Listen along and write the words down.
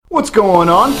What's going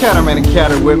on, Cattermen and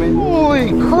Catterwomen?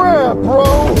 Holy crap,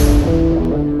 bro!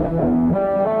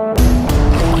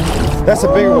 That's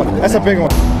a big one. That's a big one.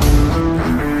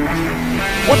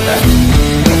 What the?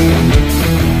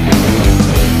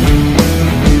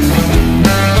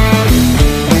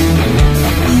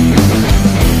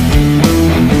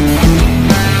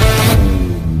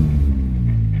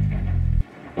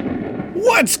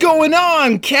 What's going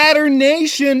on, Catter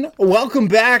Nation? Welcome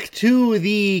back to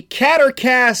the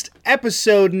Cattercast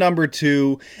episode number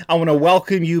 2. I want to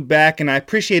welcome you back, and I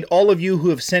appreciate all of you who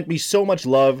have sent me so much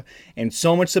love and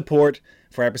so much support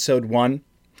for episode 1.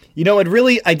 You know, I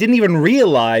didn't even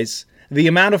realize the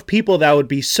amount of people that would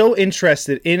be so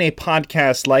interested in a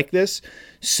podcast like this,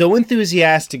 so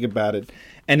enthusiastic about it,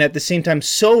 and at the same time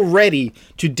so ready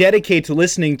to dedicate to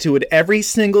listening to it every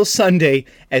single Sunday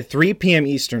at 3 p.m.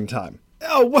 Eastern Time.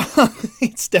 Oh, well,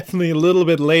 it's definitely a little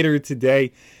bit later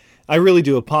today. I really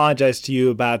do apologize to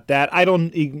you about that. I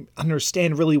don't even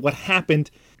understand really what happened,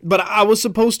 but I was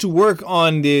supposed to work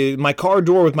on my car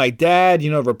door with my dad,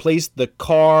 replace the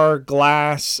car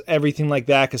glass, everything like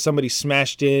that, because somebody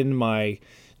smashed in my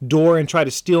door and tried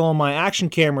to steal all my action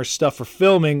camera stuff for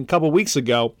filming a couple weeks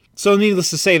ago. So needless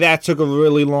to say, that took a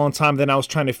really long time. Then I was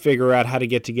trying to figure out how to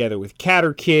get together with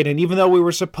Catter Kid. And even though we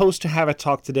were supposed to have a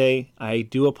talk today, I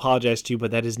do apologize to you,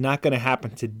 but that is not going to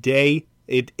happen today.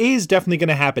 It is definitely going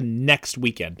to happen next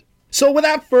weekend. So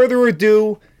without further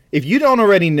ado, if you don't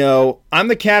already know, I'm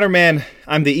the Catterman.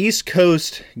 I'm the East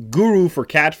Coast guru for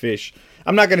catfish.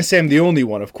 I'm not going to say I'm the only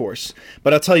one, of course.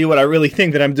 But I'll tell you what, I really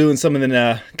think that I'm doing something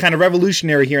kind of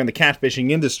revolutionary here in the catfishing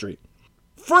industry.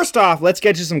 First off, let's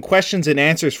get to some questions and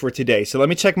answers for today. So let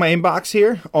me check my inbox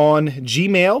here on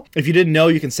Gmail. If you didn't know,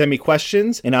 you can send me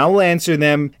questions and I will answer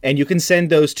them. And you can send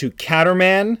those to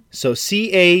Catterman, so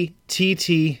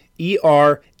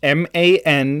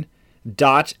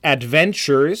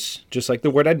CATTERMAN.adventures, just like the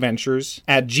word adventures,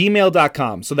 at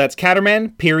gmail.com. So that's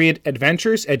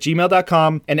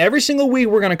Catterman.adventures@gmail.com. And every single week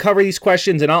we're going to cover these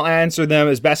questions and I'll answer them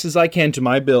as best as I can to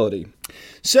my ability.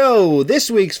 So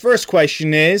this week's first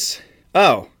question is...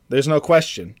 Oh, there's no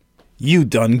question. You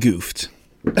done goofed.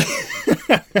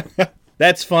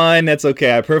 That's fine. That's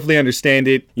okay. I perfectly understand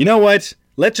it. You know what?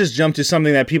 Let's just jump to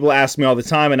something that people ask me all the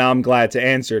time, and I'm glad to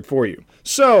answer it for you.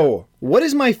 So, what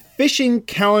is my fishing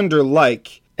calendar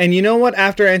like? And you know what?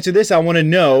 After I answer this, I want to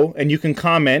know, and you can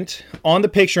comment on the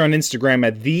picture on Instagram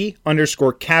at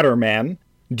 _Catterman.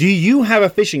 Do you have a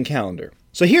fishing calendar?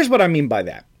 So here's what I mean by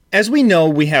that. As we know,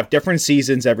 we have different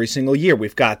seasons every single year.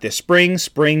 We've got the spring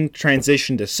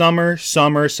transition to summer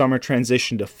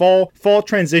transition to fall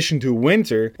transition to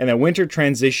winter, and then winter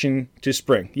transition to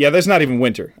spring. Yeah, there's not even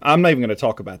winter. I'm not even going to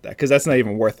talk about that because that's not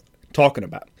even worth talking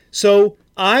about. So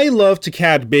I love to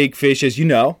catch big fish, as you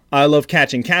know. I love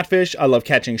catching catfish. I love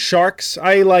catching sharks.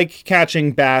 I like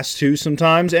catching bass too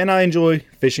sometimes, and I enjoy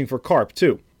fishing for carp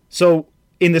too. So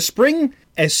in the spring,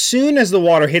 as soon as the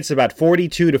water hits about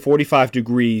 42 to 45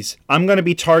 degrees, I'm going to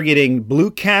be targeting blue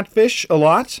catfish a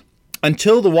lot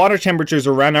until the water temperatures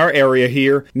around our area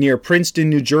here near Princeton,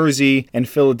 New Jersey and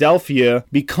Philadelphia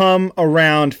become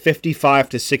around 55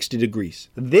 to 60 degrees.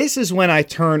 This is when I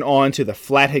turn on to the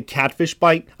flathead catfish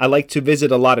bite. I like to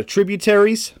visit a lot of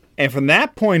tributaries. And from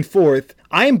that point forth,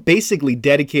 I am basically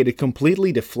dedicated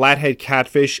completely to flathead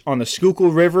catfish on the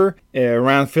Schuylkill River,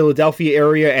 around Philadelphia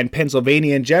area and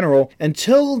Pennsylvania in general,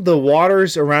 until the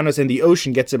waters around us in the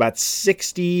ocean gets about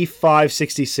 65,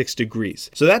 66 degrees.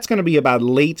 So that's going to be about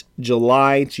late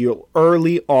July to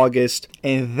early August,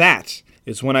 and that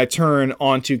is when I turn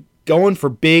on to going for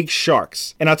big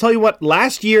sharks. And I'll tell you what,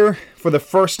 last year, for the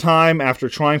first time after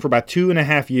trying for about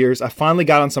 2.5 years, I finally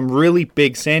got on some really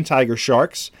big sand tiger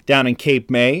sharks down in Cape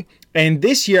May. And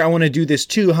this year I want to do this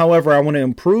too. However, I want to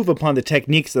improve upon the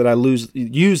techniques that I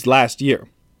used last year.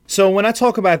 So when I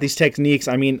talk about these techniques,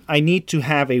 I mean, I need to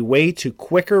have a way to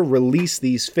quicker release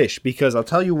these fish, because I'll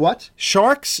tell you what,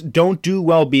 sharks don't do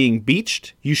well being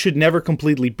beached. You should never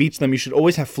completely beach them. You should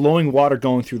always have flowing water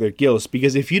going through their gills,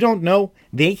 because if you don't know,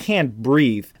 they can't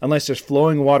breathe unless there's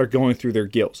flowing water going through their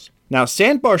gills. Now,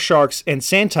 sandbar sharks and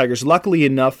sand tigers, luckily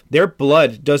enough, their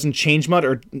blood doesn't change much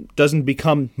or doesn't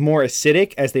become more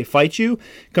acidic as they fight you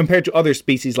compared to other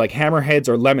species like hammerheads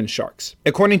or lemon sharks.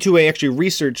 According to a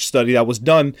research study that was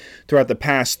done throughout the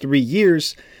past 3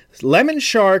 years, lemon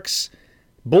sharks,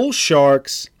 bull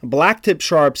sharks, blacktip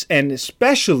sharks, and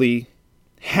especially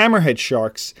hammerhead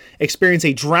sharks experience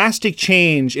a drastic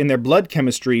change in their blood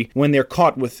chemistry when they're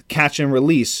caught with catch and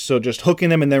release, so just hooking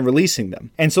them and then releasing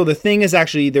them. And so the thing is,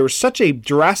 actually, there was such a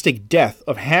drastic death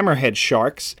of hammerhead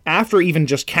sharks after even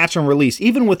just catch and release,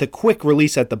 even with a quick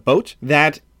release at the boat,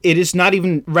 that it is not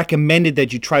even recommended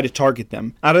that you try to target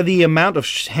them. Out of the amount of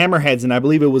hammerheads, and I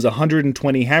believe it was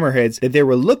 120 hammerheads that they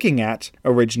were looking at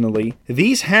originally,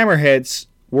 these hammerheads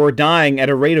were dying at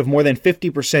a rate of more than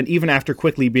 50% even after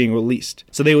quickly being released.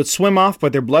 So they would swim off,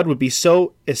 but their blood would be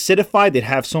so acidified, they'd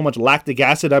have so much lactic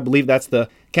acid, I believe that's the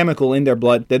chemical in their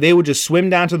blood, that they would just swim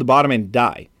down to the bottom and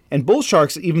die. And bull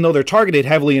sharks, even though they're targeted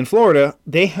heavily in Florida,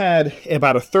 they had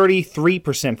about a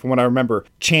 33%, from what I remember,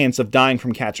 chance of dying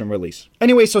from catch and release.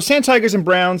 Anyway, so sand tigers and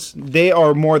browns, they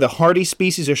are more the hardy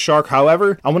species of shark.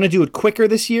 However, I want to do it quicker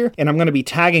this year, and I'm going to be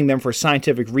tagging them for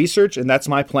scientific research, and that's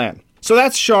my plan. So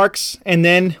that's sharks, and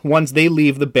then once they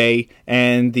leave the bay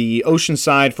and the ocean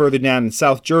side further down in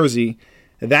South Jersey,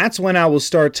 that's when I will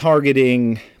start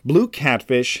targeting blue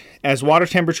catfish as water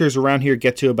temperatures around here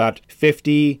get to about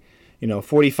 50,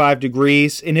 45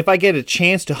 degrees. And if I get a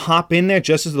chance to hop in there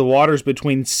just as the water's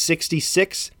between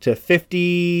 66 to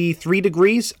 53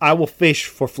 degrees, I will fish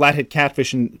for flathead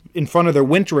catfish in front of their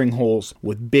wintering holes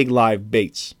with big live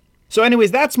baits. So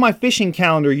anyways, that's my fishing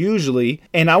calendar usually,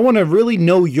 and I want to really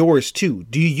know yours too.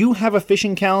 Do you have a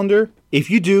fishing calendar? If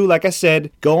you do, like I said,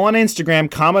 go on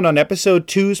Instagram, comment on episode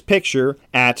 2's picture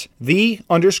at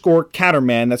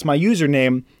 _Catterman, that's my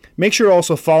username. Make sure to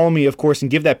also follow me, of course, and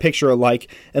give that picture a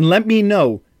like, and let me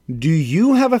know, do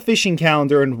you have a fishing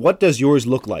calendar, and what does yours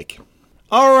look like?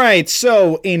 Alright,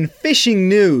 so in fishing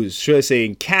news, should I say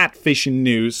in cat fishing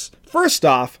news, first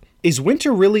off, is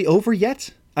winter really over yet?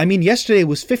 I mean, yesterday it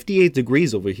was 58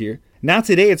 degrees over here. Now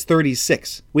today it's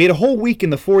 36. We had a whole week in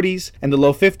the 40s and the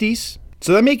low 50s.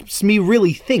 So that makes me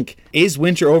really think, is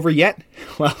winter over yet?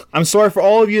 Well, I'm sorry for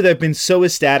all of you that have been so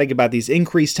ecstatic about these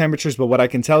increased temperatures, but what I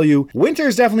can tell you, winter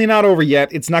is definitely not over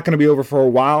yet. It's not going to be over for a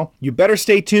while. You better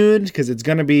stay tuned because it's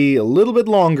going to be a little bit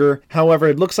longer. However,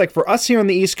 it looks like for us here on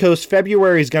the East Coast,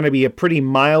 February is going to be a pretty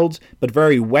mild but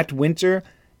very wet winter.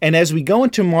 And as we go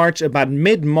into March, about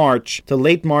mid-March to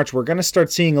late March, we're going to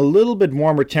start seeing a little bit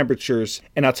warmer temperatures.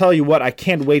 And I'll tell you what, I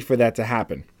can't wait for that to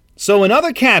happen. So in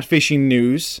other catfishing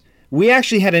news, we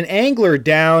actually had an angler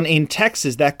down in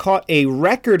Texas that caught a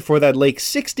record for that lake,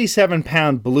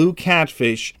 67-pound blue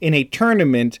catfish in a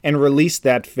tournament, and released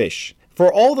that fish.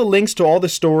 For all the links to all the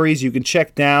stories, you can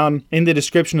check down in the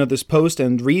description of this post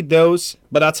and read those.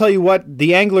 But I'll tell you what,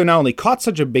 the angler not only caught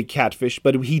such a big catfish,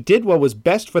 but he did what was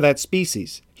best for that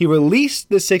species. He released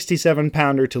the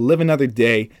 67-pounder to live another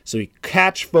day, so he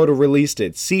catch photo released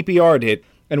it, CPR'd it,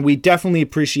 and we definitely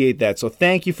appreciate that. So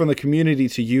thank you from the community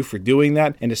to you for doing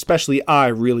that, and especially I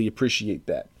really appreciate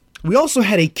that. We also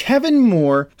had a Kevin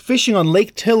Moore fishing on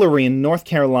Lake Tillery in North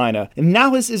Carolina, and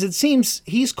now as it seems,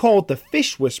 he's called the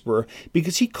Fish Whisperer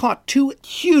because he caught 2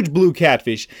 huge blue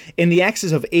catfish in the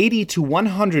excess of 80 to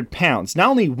 100 pounds. Not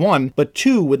only 1, but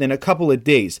 2 within a couple of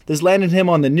days. This landed him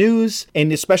on the news,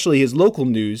 and especially his local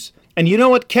news. And you know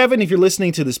what, Kevin, if you're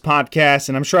listening to this podcast,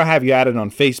 and I'm sure I have you added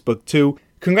on Facebook too,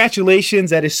 congratulations,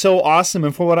 that is so awesome,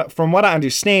 and from what I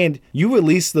understand, you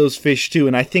released those fish too,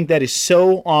 and I think that is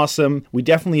so awesome. We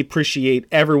definitely appreciate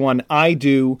everyone, I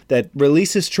do, that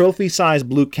releases trophy-sized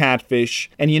blue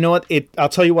catfish. And you know what, I'll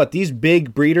tell you what, these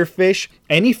big breeder fish,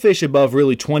 any fish above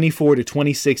really 24 to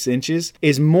 26 inches,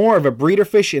 is more of a breeder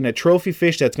fish and a trophy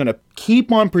fish that's going to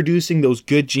keep on producing those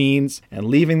good genes and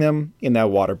leaving them in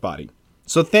that water body.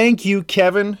 So thank you,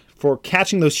 Kevin, for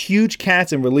catching those huge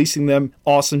cats and releasing them.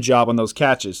 Awesome job on those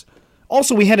catches.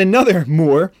 Also, we had another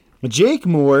Moore, Jake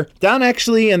Moore, down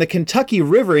actually in the Kentucky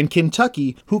River in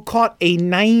Kentucky, who caught a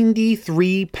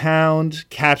 93-pound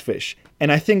catfish.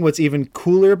 And I think what's even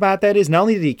cooler about that is not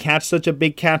only did he catch such a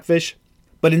big catfish,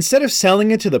 but instead of selling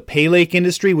it to the pay lake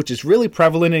industry, which is really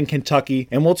prevalent in Kentucky,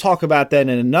 and we'll talk about that in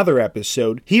another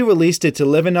episode, he released it to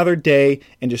live another day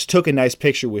and just took a nice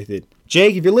picture with it.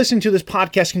 Jake, if you're listening to this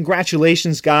podcast,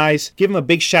 congratulations, guys. Give him a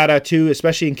big shout out too,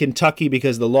 especially in Kentucky,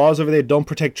 because the laws over there don't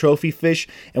protect trophy fish,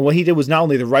 and what he did was not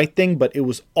only the right thing, but it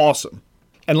was awesome.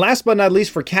 And last but not least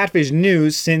for catfish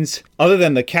news, since other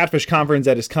than the catfish conference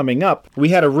that is coming up, we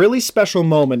had a really special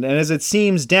moment, and as it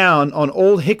seems down on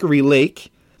Old Hickory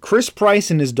Lake, Chris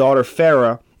Price and his daughter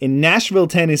Farrah in Nashville,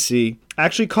 Tennessee,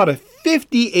 actually caught a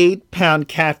 58-pound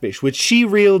catfish, which she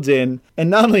reeled in. And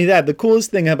not only that, the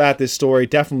coolest thing about this story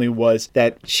definitely was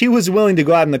that she was willing to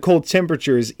go out in the cold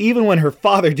temperatures even when her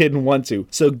father didn't want to.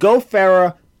 So go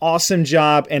Farrah, awesome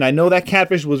job. And I know that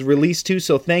catfish was released too,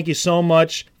 so thank you so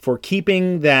much for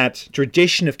keeping that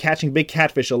tradition of catching big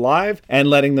catfish alive and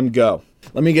letting them go.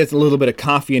 Let me get a little bit of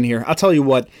coffee in here. I'll tell you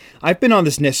what, I've been on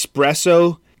this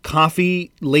Nespresso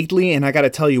coffee lately, and I gotta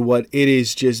tell you what, it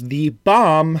is just the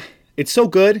bomb. It's so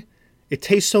good. It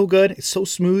tastes so good. It's so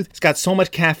smooth. It's got so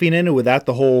much caffeine in it without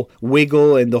the whole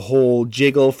wiggle and the whole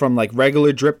jiggle from like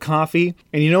regular drip coffee.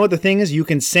 And you know what the thing is? You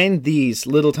can send these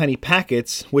little tiny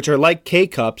packets, which are like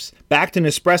K-cups, back to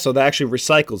Nespresso that actually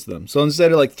recycles them. So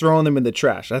instead of like throwing them in the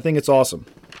trash, I think it's awesome.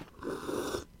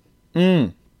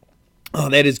 Oh,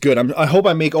 that is good. I hope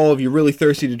I make all of you really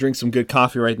thirsty to drink some good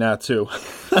coffee right now, too.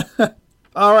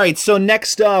 All right, so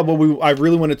next up, what I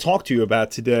really want to talk to you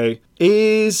about today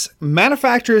is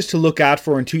manufacturers to look out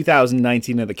for in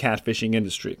 2019 in the catfishing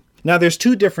industry. Now, there's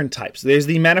two different types. There's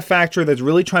the manufacturer that's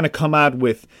really trying to come out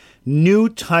with new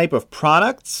type of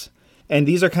products, and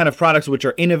these are kind of products which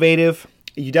are innovative.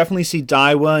 You definitely see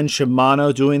Daiwa and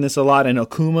Shimano doing this a lot, and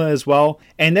Okuma as well.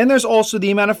 And then there's also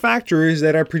the manufacturers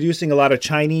that are producing a lot of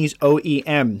Chinese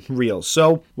OEM reels.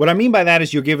 So what I mean by that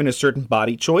is you're given a certain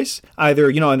body choice. Either,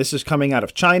 and this is coming out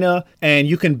of China, and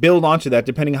you can build onto that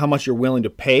depending on how much you're willing to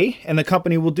pay, and the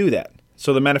company will do that.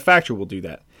 So the manufacturer will do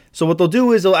that. So what they'll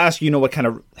do is they'll ask you, what kind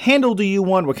of handle do you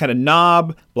want, what kind of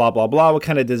knob, blah, blah, blah, what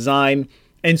kind of design.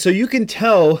 And so you can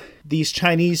tell these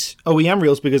Chinese OEM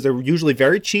reels because they're usually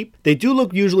very cheap. They do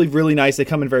look usually really nice. They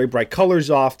come in very bright colors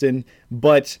often.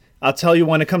 But I'll tell you,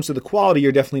 when it comes to the quality,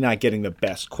 you're definitely not getting the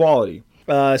best quality.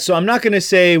 So I'm not going to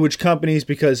say which companies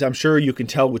because I'm sure you can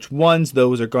tell which ones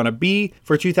those are going to be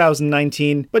for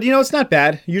 2019. But it's not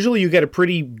bad. Usually you get a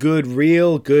pretty good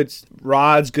reel, good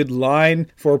rods, good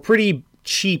line for a pretty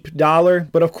cheap dollar.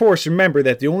 But of course, remember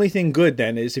that the only thing good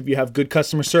then is if you have good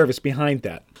customer service behind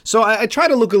that. So I try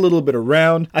to look a little bit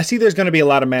around. I see there's going to be a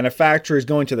lot of manufacturers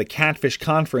going to the Catfish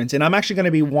Conference, and I'm actually going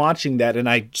to be watching that, and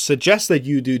I suggest that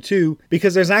you do too,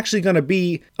 because there's actually going to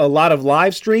be a lot of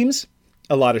live streams,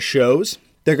 a lot of shows.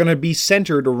 They're going to be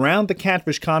centered around the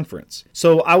Catfish Conference.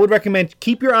 So I would recommend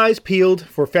keep your eyes peeled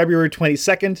for February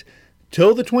 22nd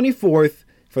till the 24th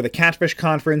for the Catfish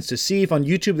Conference to see if on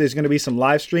YouTube there's going to be some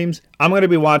live streams. I'm going to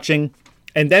be watching,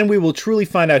 and then we will truly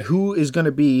find out who is going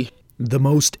to be the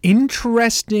most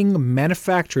interesting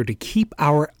manufacturer to keep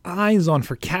our eyes on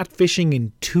for catfishing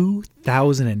in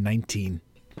 2019.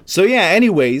 So yeah,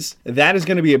 anyways, that is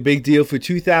going to be a big deal for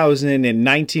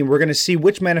 2019. We're going to see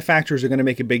which manufacturers are going to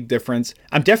make a big difference.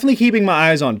 I'm definitely keeping my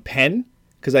eyes on Penn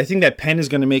because I think that Penn is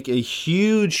going to make a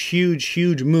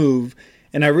huge move.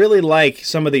 And I really like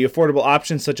some of the affordable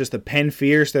options such as the Penn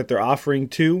Fierce that they're offering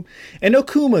too. And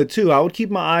Okuma too. I would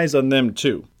keep my eyes on them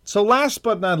too. So last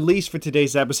but not least for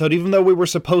today's episode, even though we were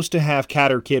supposed to have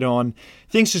Cat or Kid on,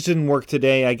 things just didn't work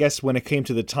today. I guess when it came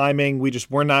to the timing, we just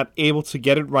were not able to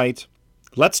get it right.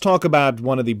 Let's talk about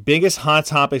one of the biggest hot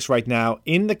topics right now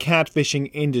in the catfishing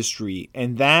industry,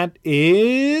 and that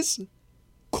is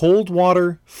cold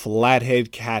water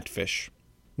flathead catfish.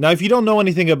 Now, if you don't know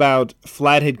anything about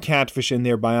flathead catfish and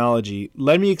their biology,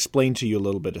 let me explain to you a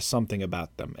little bit of something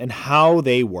about them and how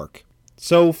they work.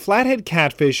 So flathead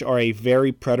catfish are a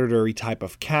very predatory type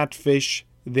of catfish.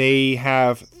 They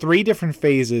have 3 different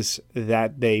phases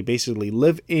that they basically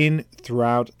live in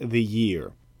throughout the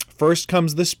year. First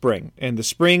comes the spring, and the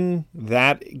spring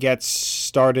that gets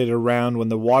started around when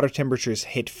the water temperatures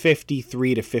hit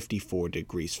 53 to 54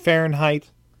 degrees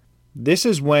Fahrenheit. This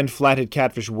is when flathead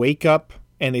catfish wake up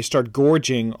and they start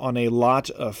gorging on a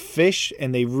lot of fish,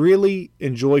 and they really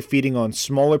enjoy feeding on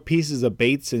smaller pieces of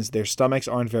bait since their stomachs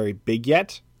aren't very big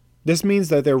yet. This means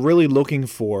that they're really looking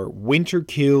for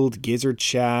winter-killed gizzard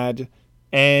shad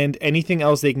and anything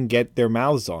else they can get their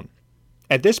mouths on.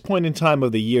 At this point in time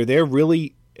of the year, they're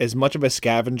really as much of a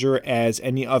scavenger as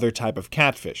any other type of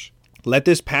catfish. Let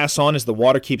this pass on as the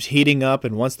water keeps heating up,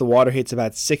 and once the water hits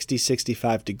about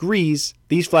 60-65 degrees,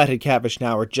 these flathead catfish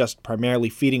now are just primarily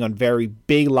feeding on very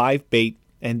big live bait,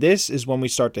 and this is when we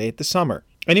start to hit the summer.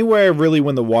 Anywhere really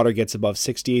when the water gets above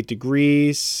 68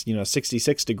 degrees,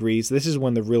 66 degrees, this is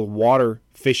when the real water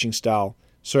fishing style,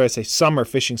 so I say summer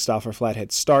fishing style for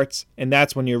flathead starts, and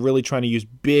that's when you're really trying to use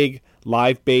big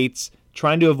live baits,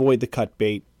 trying to avoid the cut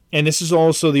bait. And this is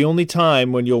also the only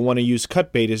time when you'll want to use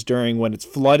cut bait is during when it's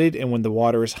flooded and when the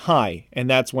water is high. And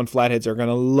that's when flatheads are going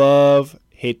to love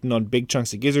hitting on big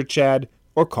chunks of gizzard shad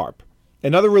or carp.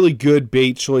 Another really good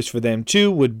bait choice for them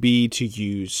too would be to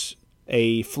use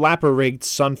a flapper-rigged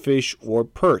sunfish or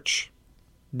perch.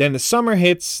 Then the summer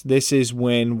hits. This is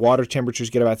when water temperatures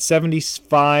get about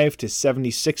 75 to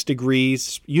 76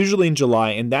 degrees, usually in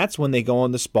July, and that's when they go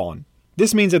on the spawn.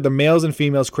 This means that the males and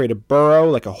females create a burrow,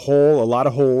 like a hole, a lot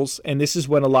of holes, and this is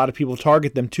when a lot of people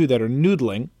target them too that are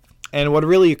noodling. And what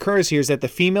really occurs here is that the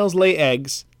females lay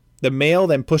eggs, the male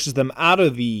then pushes them out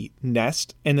of the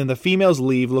nest, and then the females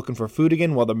leave looking for food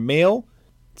again while the male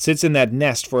sits in that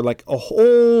nest for like a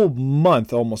whole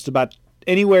month, almost about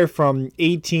anywhere from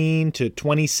 18 to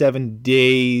 27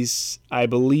 days, I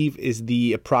believe, is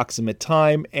the approximate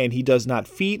time, and he does not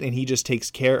feed, and he just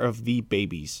takes care of the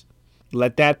babies.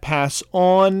 Let that pass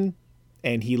on,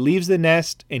 and he leaves the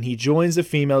nest, and he joins the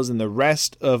females and the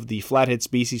rest of the flathead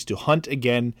species to hunt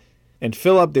again and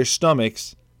fill up their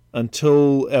stomachs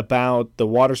until about the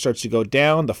water starts to go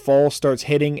down, the fall starts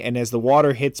hitting, and as the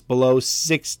water hits below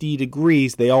 60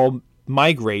 degrees, they all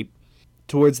migrate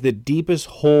towards the deepest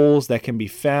holes that can be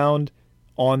found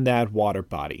on that water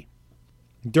body.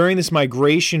 During this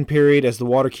migration period, as the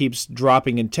water keeps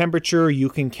dropping in temperature, you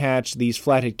can catch these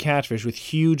flathead catfish with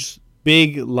huge,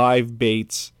 big live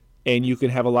baits, and you can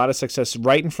have a lot of success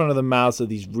right in front of the mouths of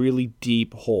these really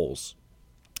deep holes.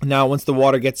 Now, once the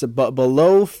water gets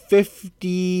below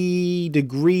 50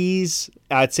 degrees,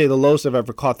 I'd say the lowest I've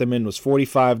ever caught them in was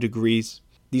 45 degrees.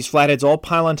 These flatheads all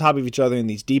pile on top of each other in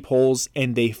these deep holes,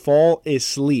 and they fall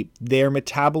asleep. Their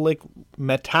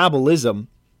metabolism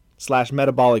 /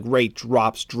 metabolic rate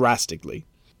drops drastically.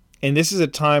 And this is a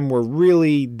time where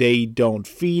really they don't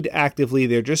feed actively.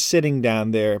 They're just sitting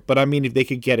down there. But I mean, if they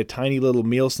could get a tiny little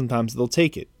meal, sometimes they'll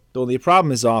take it. The only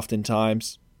problem is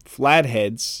oftentimes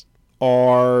flatheads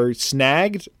are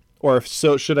snagged, or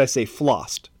so should I say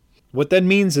flossed. What that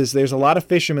means is there's a lot of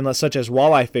fishermen, such as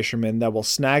walleye fishermen, that will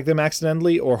snag them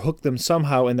accidentally or hook them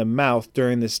somehow in the mouth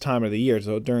during this time of the year,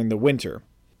 so during the winter.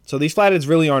 So these flatheads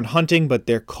really aren't hunting, but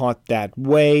they're caught that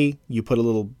way. You put a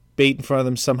little bait in front of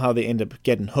them, somehow they end up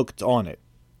getting hooked on it.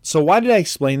 So why did I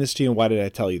explain this to you and why did I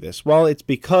tell you this? Well, it's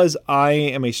because I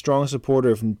am a strong supporter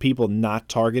of people not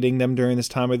targeting them during this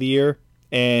time of the year.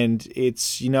 And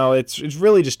it's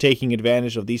really just taking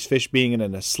advantage of these fish being in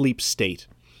an asleep state.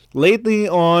 Lately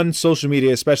on social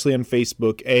media, especially on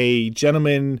Facebook, a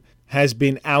gentleman has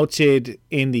been outed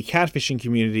in the catfishing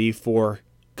community for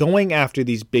going after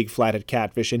these big flathead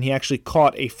catfish, and he actually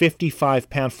caught a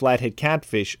 55-pound flathead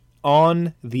catfish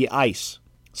on the ice.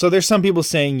 So there's some people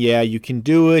saying, yeah, you can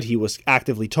do it. He was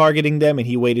actively targeting them, and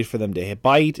he waited for them to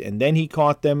bite, and then he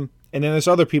caught them. And then there's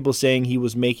other people saying he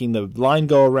was making the line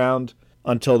go around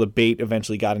until the bait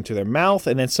eventually got into their mouth,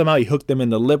 and then somehow he hooked them in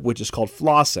the lip, which is called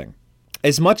flossing.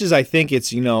 As much as I think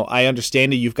it's, I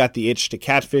understand it, you've got the itch to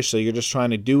catfish, so you're just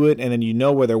trying to do it, and then you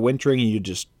know where they're wintering,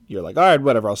 and you're like, all right,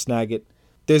 whatever, I'll snag it.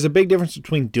 There's a big difference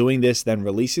between doing this, then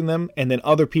releasing them, and then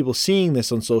other people seeing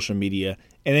this on social media,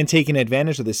 and then taking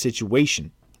advantage of the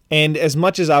situation. And as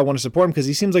much as I want to support him, because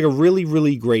he seems like a really,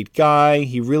 really great guy,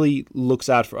 he really looks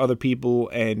out for other people,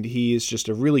 and he is just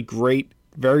a really great,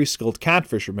 very skilled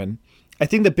catfisherman, I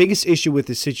think the biggest issue with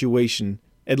this situation,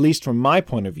 at least from my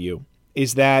point of view,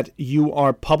 is that you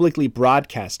are publicly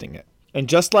broadcasting it. And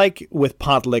just like with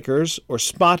pot lickers or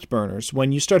spot burners,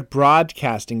 when you start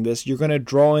broadcasting this, you're going to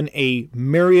draw in a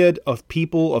myriad of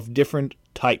people of different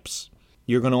types.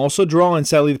 You're going to also draw in,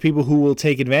 sadly, the people who will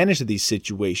take advantage of these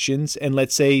situations. And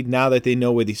let's say now that they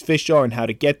know where these fish are and how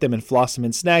to get them and floss them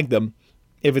and snag them,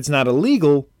 if it's not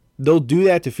illegal, they'll do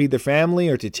that to feed their family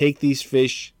or to take these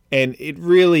fish. And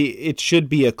it should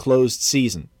be a closed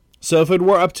season. So if it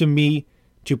were up to me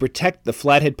to protect the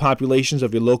flathead populations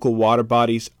of your local water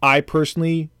bodies, I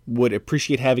personally would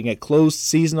appreciate having a closed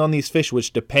season on these fish,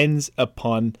 which depends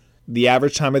upon the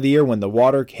average time of the year when the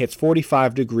water hits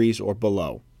 45 degrees or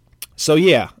below. So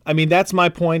yeah, that's my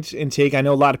point and take. I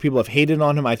know a lot of people have hated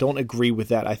on him. I don't agree with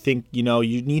that. I think, you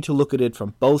need to look at it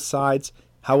from both sides.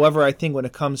 However, I think when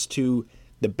it comes to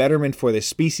the betterment for the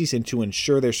species and to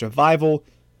ensure their survival,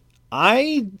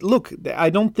 I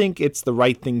don't think it's the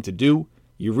right thing to do.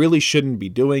 You really shouldn't be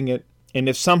doing it. And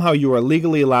if somehow you are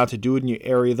legally allowed to do it in your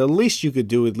area, the least you could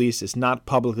do at least is not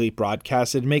publicly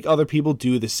broadcast it and make other people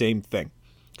do the same thing.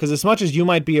 Because as much as you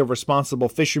might be a responsible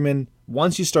fisherman,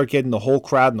 once you start getting the whole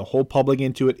crowd and the whole public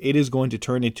into it, it is going to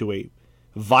turn into a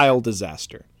vile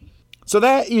disaster. So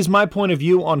that is my point of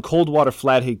view on cold water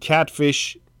flathead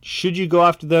catfish. Should you go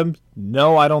after them?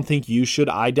 No, I don't think you should.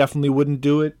 I definitely wouldn't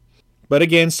do it. But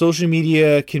again, social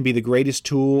media can be the greatest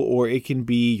tool or it can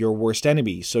be your worst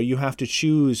enemy. So you have to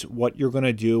choose what you're going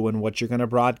to do and what you're going to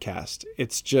broadcast.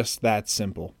 It's just that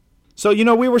simple. So,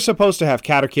 we were supposed to have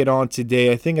Catter Kid on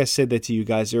today. I think I said that to you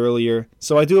guys earlier.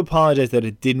 So I do apologize that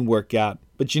it didn't work out.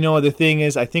 But the thing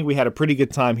is, I think we had a pretty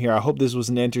good time here. I hope this was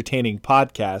an entertaining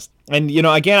podcast. And,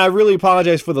 again, I really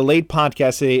apologize for the late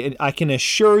podcast today. And I can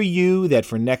assure you that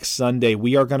for next Sunday,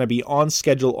 we are going to be on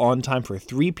schedule on time for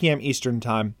 3 p.m. Eastern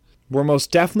Time. We're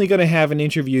most definitely going to have an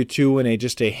interview, too, and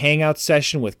just a hangout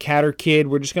session with Catter Kid.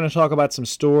 We're just going to talk about some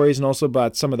stories and also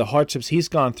about some of the hardships he's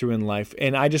gone through in life.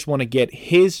 And I just want to get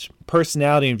his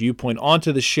personality and viewpoint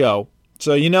onto the show.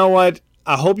 So you know what?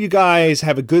 I hope you guys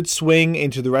have a good swing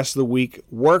into the rest of the week.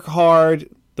 Work hard.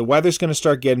 The weather's going to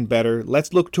start getting better.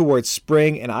 Let's look towards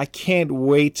spring, and I can't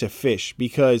wait to fish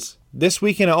because this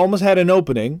weekend I almost had an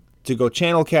opening to go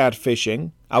channel cat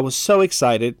fishing. I was so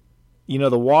excited. You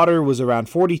know, the water was around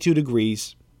 42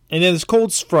 degrees. And then this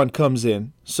cold front comes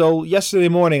in. So yesterday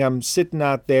morning, I'm sitting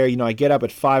out there. You know, I get up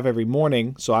at 5 every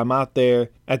morning. So I'm out there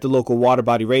at the local water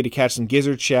body ready to catch some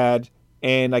gizzard shad.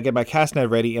 And I get my cast net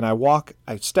ready. And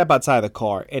I step outside the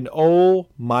car. And oh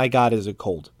my God, is it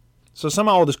cold. So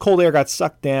somehow all this cold air got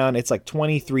sucked down. It's like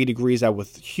 23 degrees out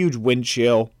with huge wind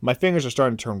chill. My fingers are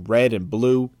starting to turn red and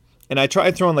blue. And I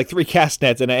tried throwing like 3 cast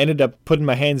nets, and I ended up putting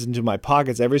my hands into my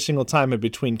pockets every single time in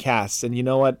between casts. And you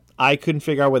know what? I couldn't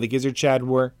figure out where the gizzard shad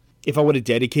were. If I would have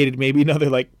dedicated maybe another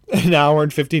like an hour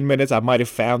and 15 minutes, I might have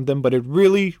found them. But it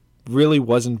really, really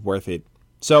wasn't worth it.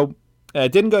 So I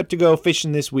didn't get to go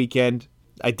fishing this weekend.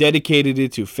 I dedicated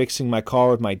it to fixing my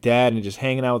car with my dad and just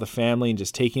hanging out with the family and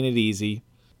just taking it easy.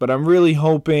 But I'm really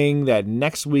hoping that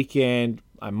next weekend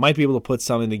I might be able to put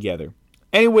something together.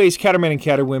 Anyways, Cattermen and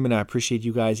Catterwomen, I appreciate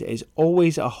you guys. As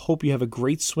always, I hope you have a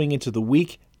great swing into the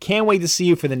week. Can't wait to see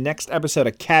you for the next episode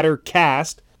of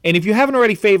Cattercast. And if you haven't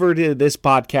already favorited this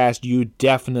podcast, you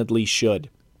definitely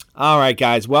should. All right,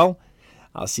 guys. Well,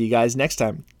 I'll see you guys next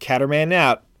time. Catterman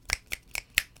out.